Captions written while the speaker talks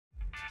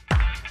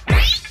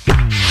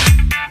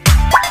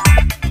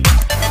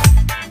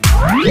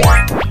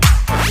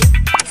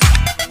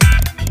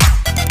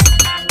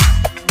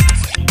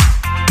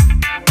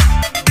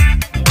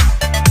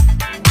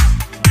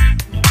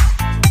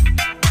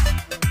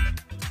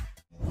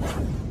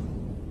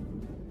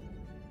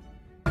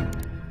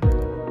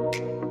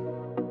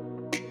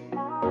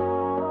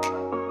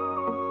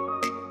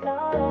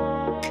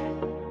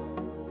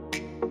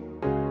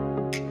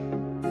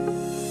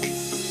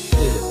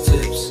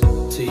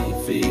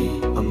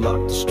TV.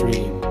 Unlock the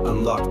stream,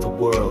 unlock the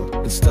world,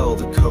 install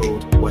the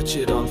code, watch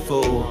it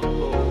unfold.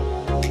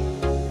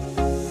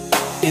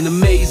 In a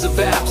maze of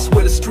apps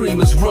where the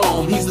streamers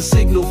roam, he's the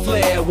signal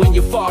flare when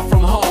you're far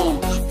from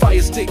home.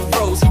 Firestick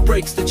froze, he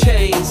breaks the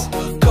chains.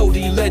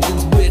 Kodi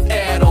legends with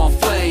add-on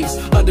flames.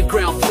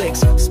 Underground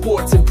flicks,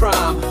 sports and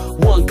prime.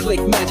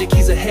 One-click magic,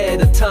 he's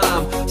ahead of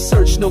time.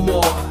 Search no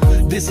more,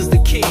 this is the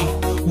key.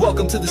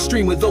 Welcome to the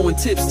stream with Owen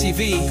Tips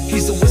TV.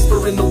 He's a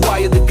whisper in the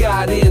wire, the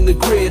guide in the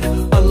grid.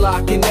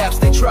 Unlocking apps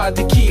they tried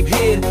to keep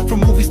hid. From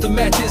movies to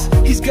matches,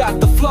 he's got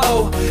the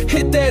flow.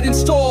 Hit that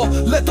install,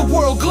 let the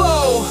world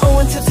glow.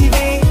 Owen Tips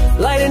TV,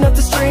 lighting up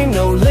the stream.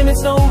 No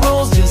limits, no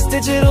rules, just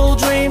digital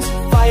dreams.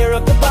 Fire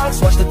up the box,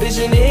 watch the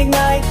vision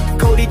ignite.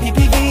 Kodi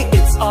PPV,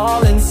 it's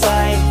all in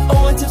sight.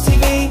 Owen Tips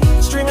TV,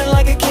 streaming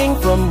like a king.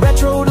 From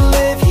retro to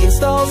live, he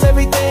installs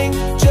everything.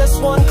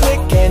 Just one click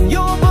and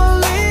you'll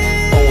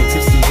believe. Owen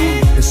Tips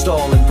TV,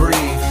 install and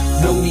breathe.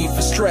 No need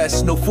for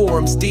stress, no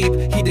forums deep.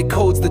 He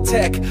decodes the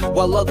tech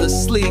while others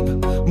sleep.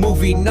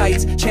 Movie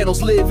nights,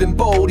 channels live in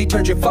bold. He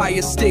turns your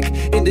fire stick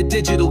into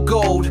digital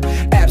gold.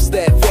 Apps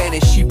that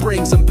vanish, he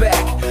brings them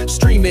back.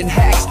 Streaming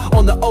hacks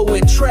on the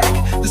Owen track.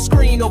 The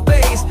screen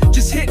obeys,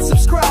 just hit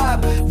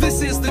subscribe.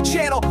 This is the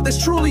channel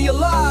that's truly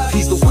alive.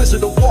 He's the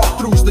wizard of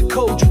walkthroughs, the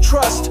code you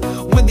trust.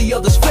 When the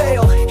others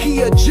fail,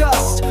 he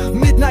adjusts.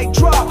 Midnight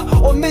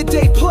drop or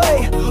midday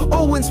play.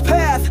 Owen's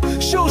path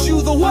shows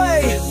you the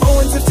way.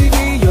 Owen Tips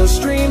TV, your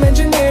stream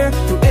engineer.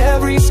 Through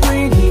every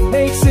screen, he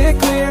makes it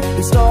clear.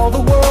 Install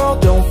the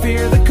world, don't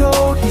fear the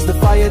code. He's the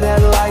fire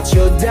that lights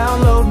your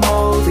download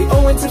mode. The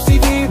Owen Tips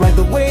TV, ride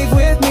the wave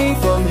with me.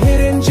 From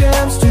hidden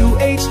gems to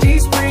HD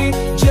spree,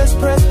 just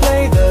press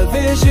play, the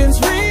vision's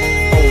real.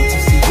 Owen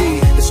Tips TV,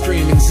 the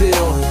streaming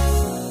zeal.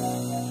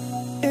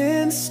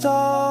 Install,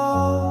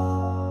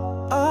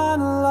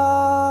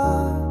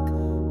 unlock,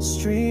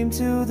 stream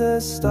to the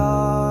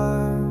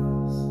stars.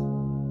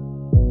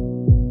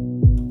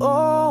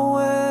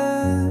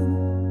 Owen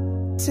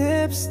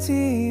Tips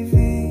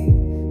TV,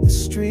 the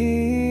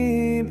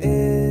stream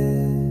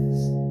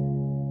is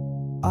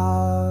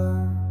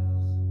ours.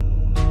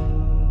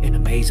 In a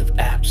maze of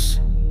apps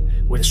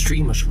where the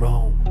streamers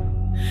roam,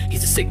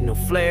 he's a signal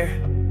flare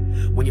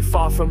when you're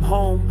far from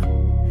home.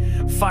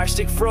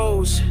 Firestick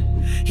froze,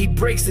 he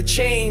breaks the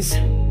chains.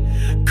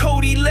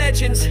 Kodi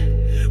legends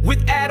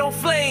with add-on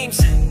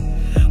flames.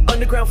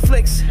 Underground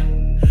flicks,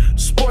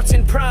 sports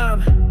in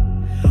prime.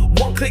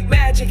 One-click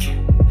magic,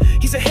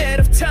 he's ahead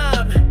of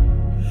time.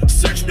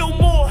 Search no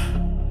more,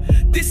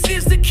 this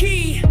is the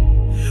key.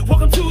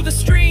 Welcome to the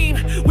stream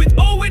with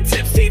Owen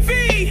Tips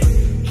TV.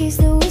 He's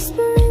the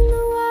whisper in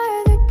the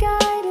wire, the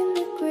guide in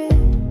the grid.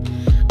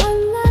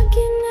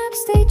 Unlocking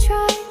apps they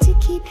try to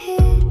keep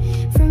hid.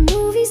 From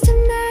movies to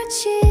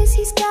matches,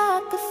 he's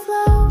got the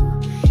flow.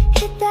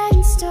 Hit that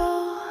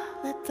install,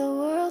 let the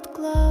world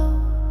glow.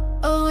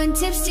 Owen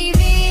Tips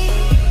TV,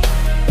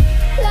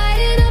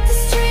 lighting up the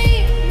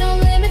stream. No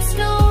limits,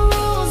 no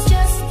rules,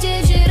 just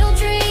digital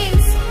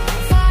dreams.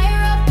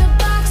 Fire up the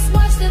box,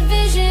 watch the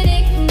vision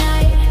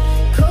ignite.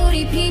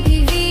 Kodi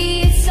PPV,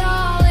 it's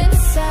all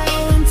inside.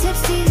 Owen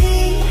Tips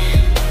TV,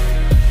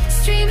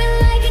 streaming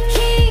like a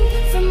king.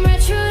 From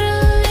retro to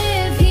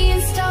live, he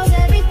installs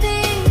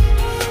everything.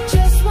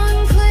 Just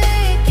one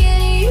click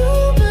and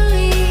you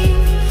believe.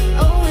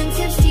 Owen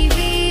Tips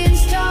TV,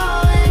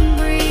 install and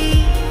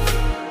breathe.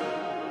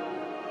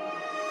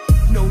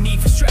 No need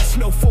for stress,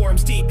 no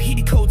forums deep. He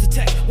decodes the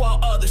tech while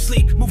others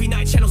sleep. Movie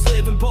night channels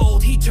live in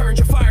bold. He turns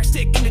your fire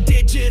stick into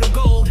digital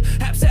gold.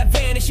 Apps that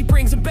vanish, he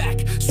brings them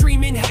back.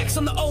 Streaming hacks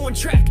on the Owen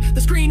track.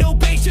 The screen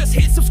obeys, just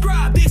hit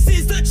subscribe. This